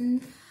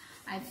person,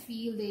 I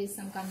feel there is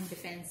some kind of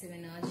defensive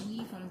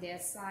energy from their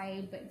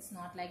side, but it's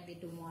not like they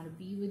don't want to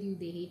be with you,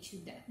 they hate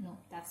you. No,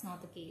 that's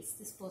not the case.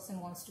 This person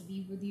wants to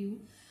be with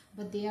you,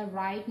 but they are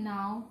right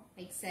now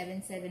like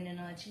 7-7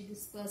 energy.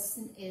 This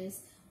person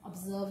is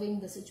observing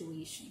the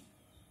situation.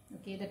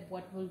 Okay, that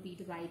what will be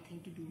the right thing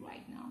to do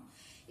right now.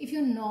 If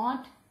you're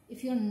not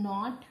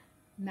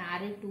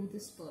married to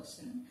this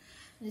person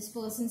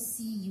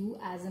see you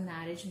as a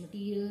marriage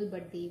material,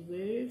 but they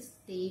will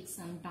take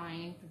some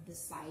time to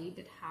decide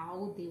that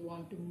how they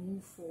want to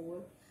move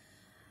forward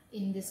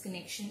in this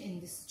connection,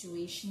 in this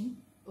situation.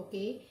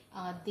 Okay,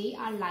 they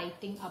are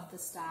lighting up the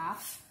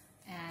staff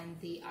and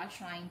they are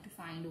trying to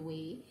find a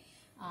way,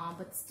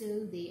 but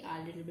still they are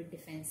a little bit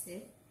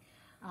defensive.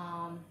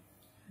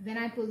 When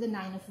I pull the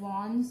Nine of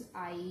Wands,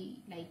 I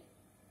like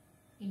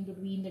in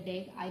between the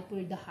deck, I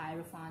pulled the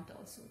Hierophant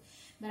also.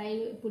 But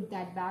I put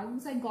that back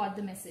because I got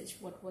the message,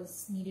 what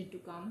was needed to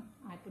come.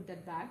 I put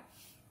that back.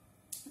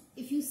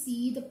 If you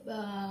see the,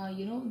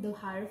 you know, the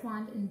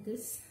Hierophant in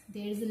this,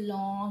 there is a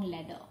long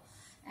ladder.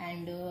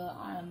 And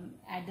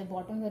at the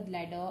bottom of the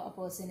ladder, a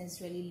person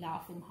is really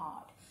laughing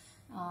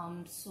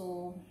hard.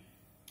 So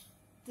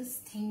this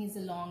thing is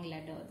a long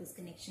ladder. This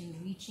connection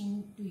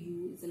reaching to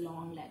you is a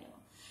long ladder.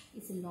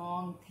 It's a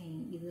long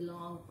thing, it's a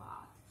long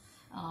path,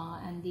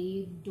 and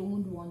they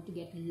don't want to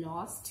get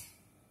lost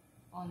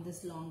on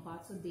this long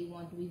path, so they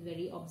want to be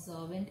very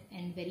observant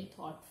and very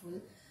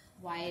thoughtful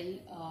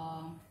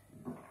while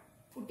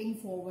putting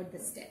forward the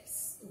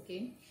steps.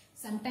 Okay,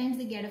 sometimes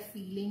they get a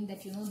feeling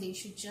that, you know, they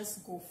should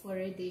just go for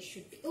it, they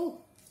should be,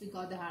 oh, we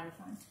got the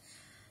Hierophant.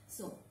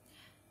 So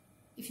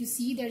if you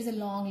see there's a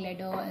long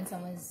ladder and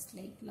someone is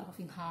like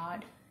laughing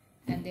hard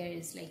and there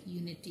is like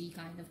unity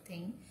kind of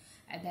thing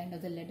at the end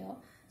of the ladder.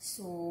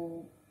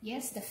 So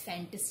yes, the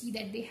fantasy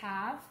that they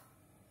have,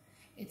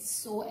 it's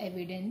so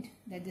evident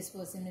that this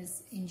person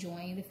is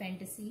enjoying the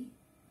fantasy.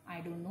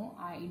 I don't know,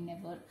 I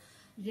never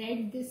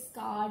read this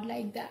card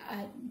like that.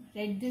 I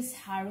read this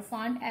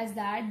Hierophant as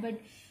that, but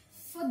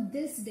for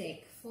this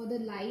deck, for the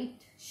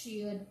Light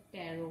Sheer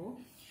Tarot,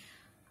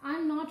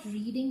 I'm not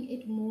reading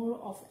it more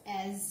of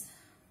as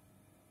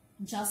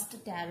just a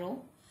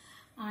tarot.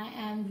 I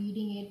am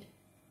reading it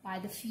by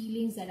the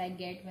feelings that I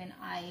get when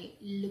I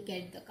look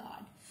at the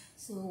card.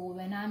 So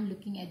when I'm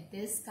looking at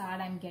this card,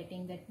 I'm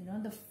getting that, you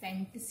know, the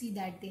fantasy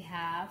that they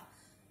have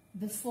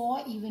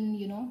before even,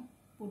 you know,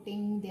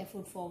 putting their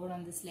foot forward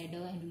on this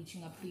ladder and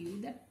reaching up to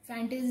you. That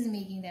fantasy is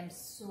making them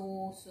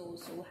so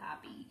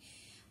happy,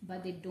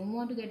 but they don't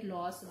want to get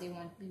lost, so they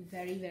want to be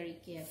very, very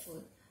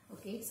careful.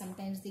 Okay,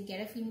 sometimes they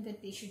get a feeling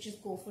that they should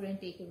just go for it and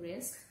take a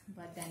risk,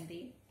 but then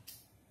they,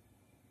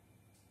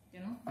 you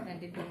know, then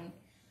they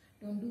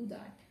don't do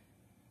that.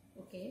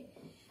 Okay,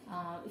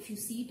 if you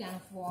see 10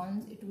 of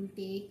Wands, it will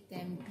take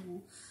them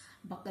to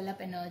buckle up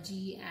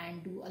energy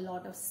and do a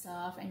lot of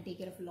stuff and take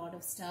care of a lot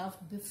of stuff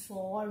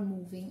before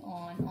moving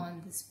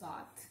on this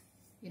path.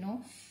 You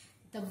know,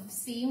 the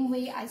same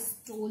way I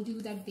told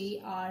you that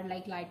they are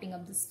like lighting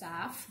up the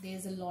staff,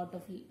 there's a lot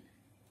of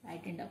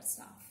lightened up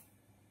stuff.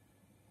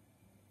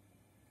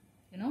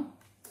 You know,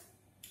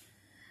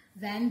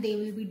 when they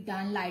will be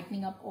done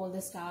lightening up all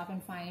the stuff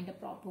and find a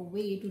proper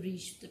way to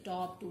reach the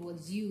top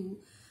towards you,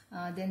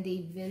 then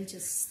they will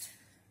just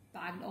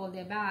pack all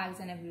their bags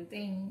and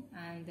everything,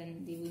 and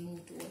then they will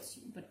move towards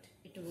you. But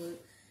it will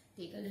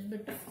take a little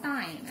bit of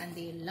time, and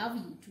they love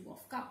you. 2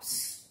 of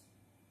Cups.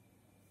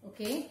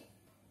 Okay,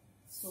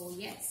 so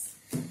yes,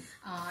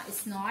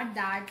 it's not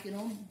that, you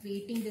know,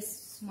 waiting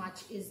this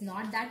much is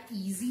not that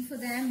easy for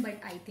them, but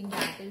I think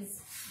that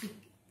is,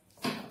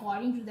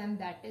 according to them,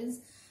 that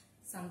is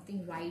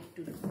something right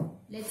to do.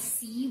 Let's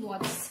see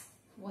what's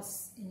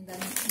in the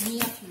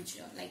near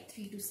future, like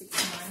 3 to 6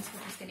 months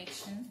for this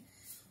connection.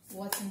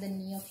 What's in the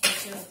near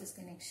future of this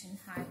connection?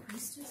 High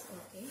Priestess.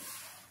 Okay,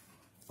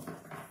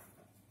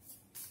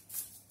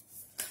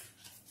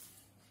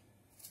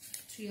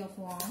 Three of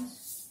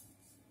Wands.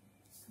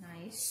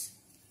 Nice.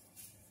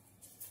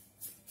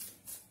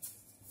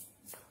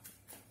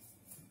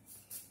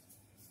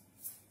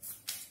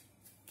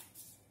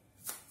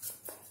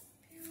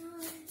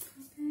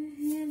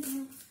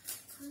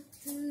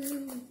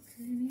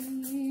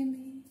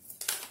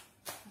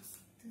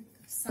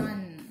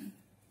 Sun.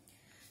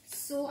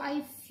 So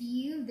I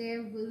feel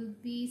there will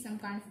be some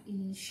kind of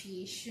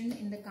initiation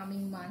in the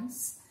coming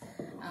months.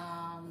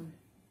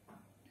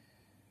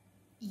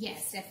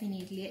 Yes,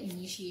 definitely an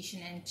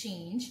initiation and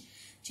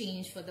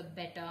change for the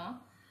better.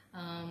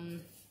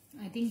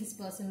 I think this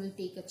person will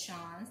take a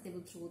chance. They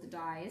will throw the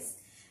dice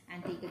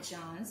and take a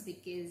chance,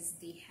 because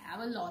they have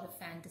a lot of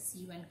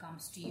fantasy when it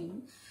comes to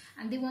you,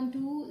 and they want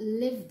to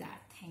live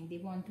that thing. They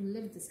want to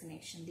live this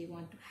connection. They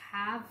want to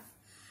have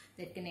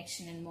that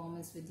connection and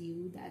moments with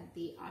you that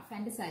they are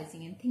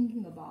fantasizing and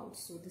thinking about.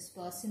 So this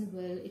person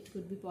will, it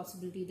could be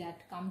possibility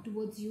that come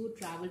towards you,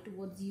 travel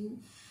towards you,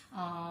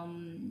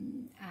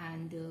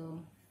 and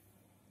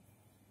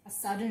a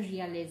sudden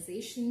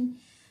realization,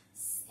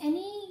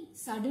 any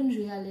sudden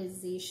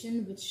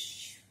realization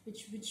which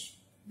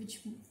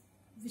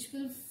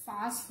will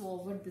fast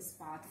forward this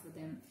path for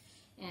them,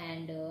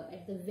 and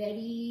at the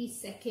very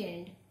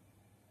second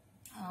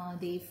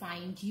they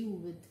find you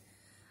with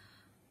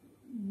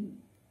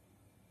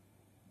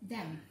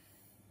them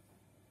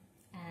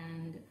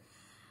and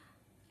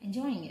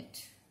enjoying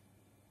it,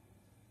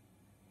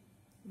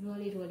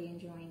 really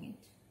enjoying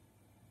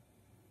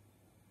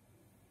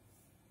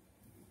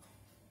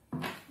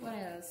it. What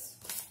else?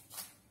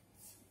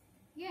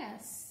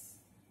 Yes,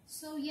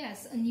 so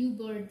yes, a new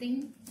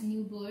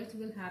birth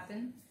will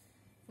happen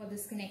for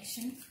this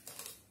connection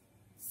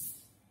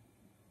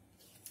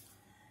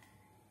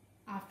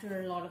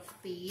after a lot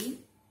of pain,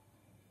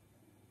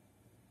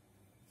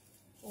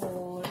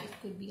 or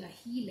it could be a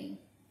healing.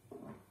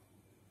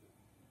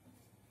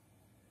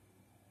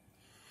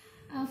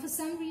 For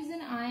some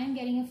reason, I am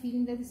getting a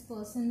feeling that this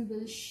person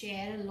will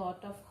share a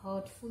lot of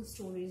hurtful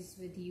stories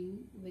with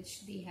you,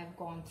 which they have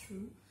gone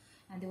through,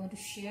 and they want to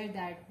share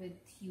that with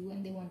you,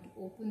 and they want to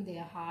open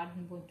their heart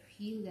and want to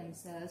heal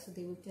themselves. So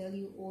they will tell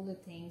you all the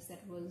things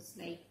that was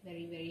like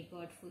very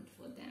hurtful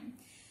for them.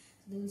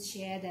 So they will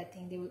share that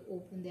thing. They will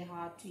open their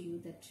heart to you,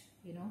 that,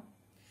 you know,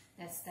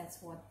 that's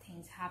what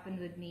things happened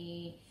with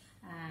me,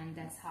 and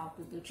that's how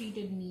people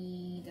treated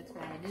me, that's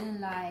what I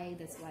didn't like,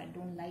 that's what I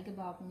don't like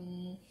about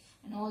me,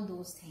 and all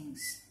those things.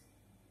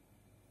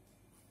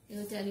 It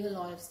will tell you a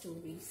lot of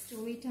stories.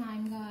 Story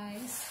time,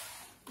 guys,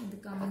 in the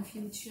coming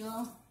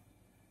future.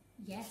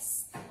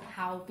 Yes,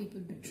 how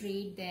people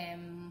betrayed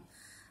them,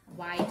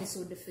 why it is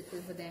so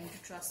difficult for them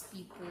to trust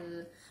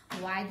people,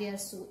 why they are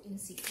so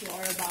insecure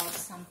about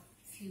some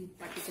few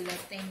particular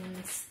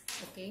things.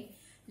 Okay,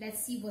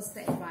 let's see what's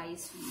the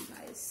advice for you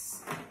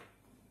guys.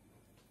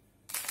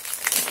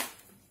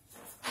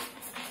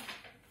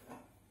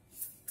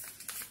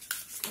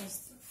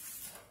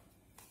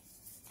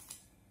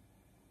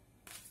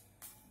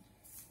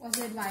 What's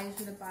the advice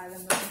for the pile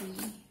number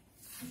 3?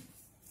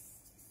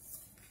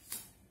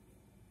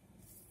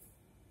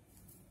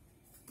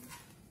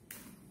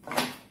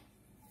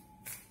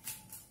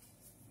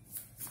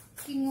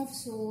 King of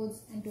Swords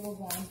and Two of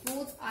Wands.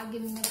 Both are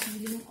giving a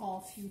feeling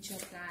of future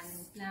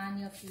planning. Plan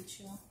your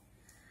future.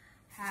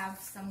 Have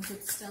some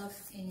good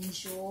stuff.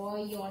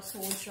 Enjoy your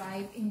soul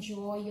tribe.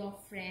 Enjoy your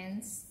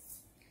friends.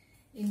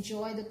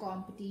 Enjoy the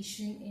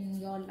competition in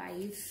your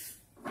life.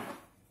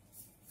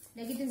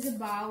 Like it is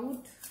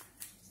about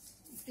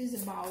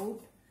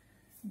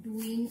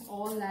doing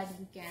all that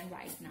you can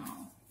right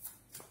now.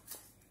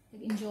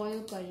 Like, enjoy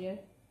your career,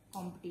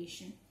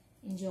 competition,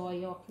 enjoy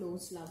your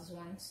close loved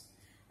ones,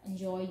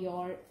 enjoy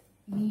your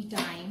me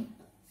time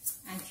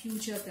and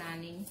future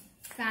planning,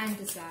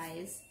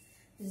 fantasize.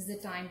 This is the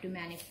time to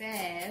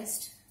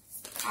manifest,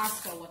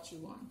 ask for what you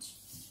want.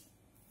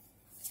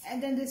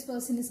 And then this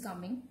person is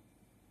coming.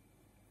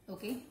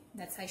 Okay,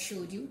 that's I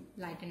showed you,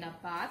 lighten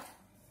up path.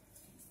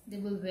 They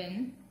will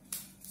win.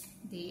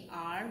 They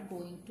are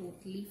going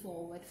totally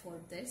forward for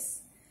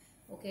this.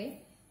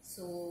 Okay,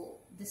 so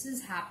this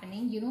is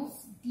happening. You know,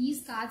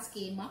 these cards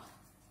came up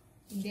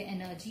in their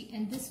energy,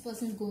 and this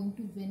person is going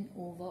to win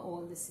over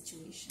all this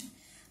situation.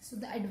 So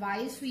the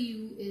advice for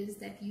you is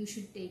that you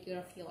should take care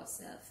of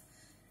yourself.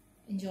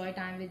 Enjoy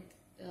time with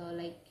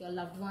like your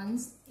loved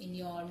ones in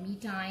your me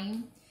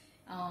time.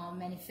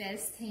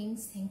 Manifest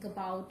things, think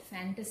about,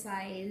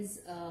 fantasize,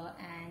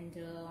 and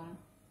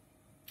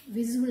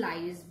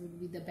visualize would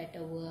be the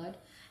better word,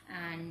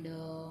 and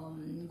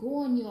go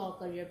on your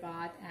career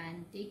path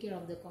and take care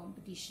of the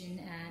competition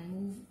and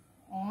move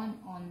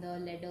on the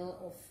ladder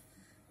of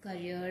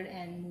career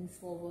and move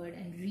forward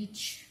and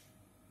reach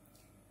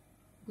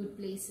good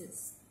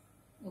places.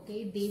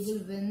 Okay, they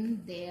will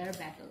win their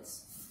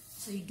battles,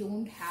 so you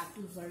don't have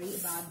to worry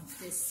about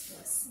this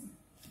person.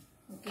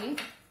 Okay,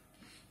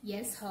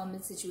 yes,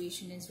 hermit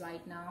situation is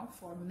right now.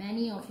 For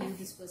many of you,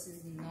 this person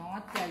is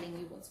not telling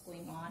you what's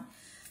going on,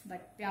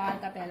 but प्यार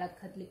का पहला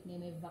खत लिखने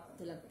में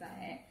वक्त लगता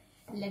है.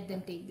 Let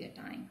them take their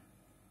time.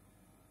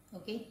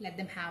 Okay, let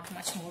them have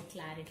much more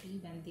clarity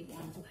when they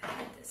want to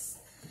have this.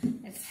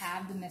 Let's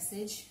have the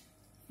message.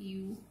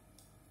 You,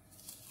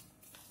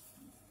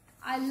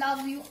 I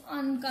love you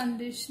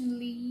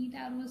unconditionally.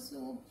 That was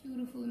so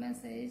beautiful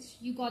message.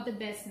 You got the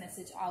best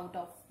message out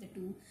of the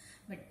two,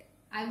 but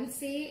I would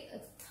say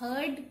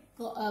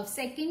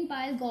second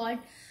pile got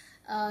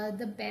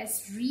the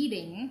best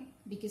reading,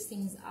 because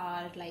things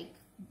are like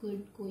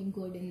going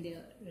good in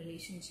their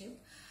relationship.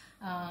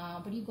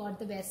 But you got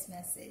the best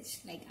message,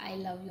 like I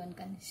love you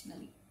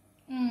unconditionally.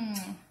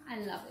 I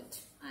love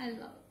it. I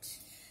love it.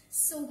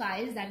 So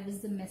guys, that was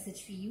the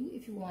message for you.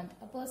 If you want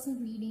a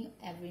personal reading,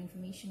 every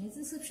information is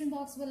in the description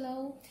box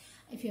below.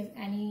 If you have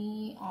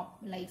any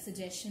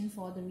suggestion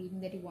for the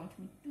reading that you want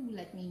me to,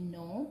 let me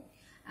know.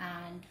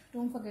 And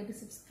don't forget to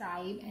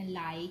subscribe and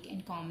like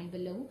and comment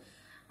below.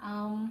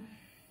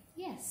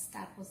 Yes,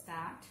 that was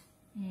that.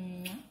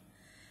 And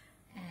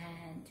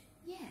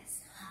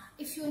yes,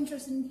 if you're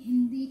interested in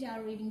Hindi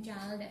tarot reading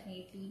channel,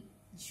 definitely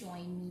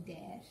join me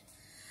there.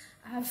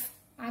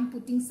 I'm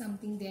putting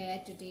something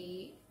there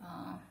today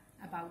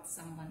about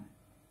someone.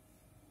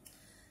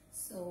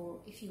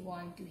 So if you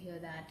want to hear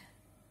that,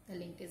 the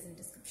link is in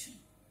description.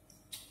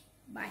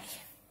 Bye.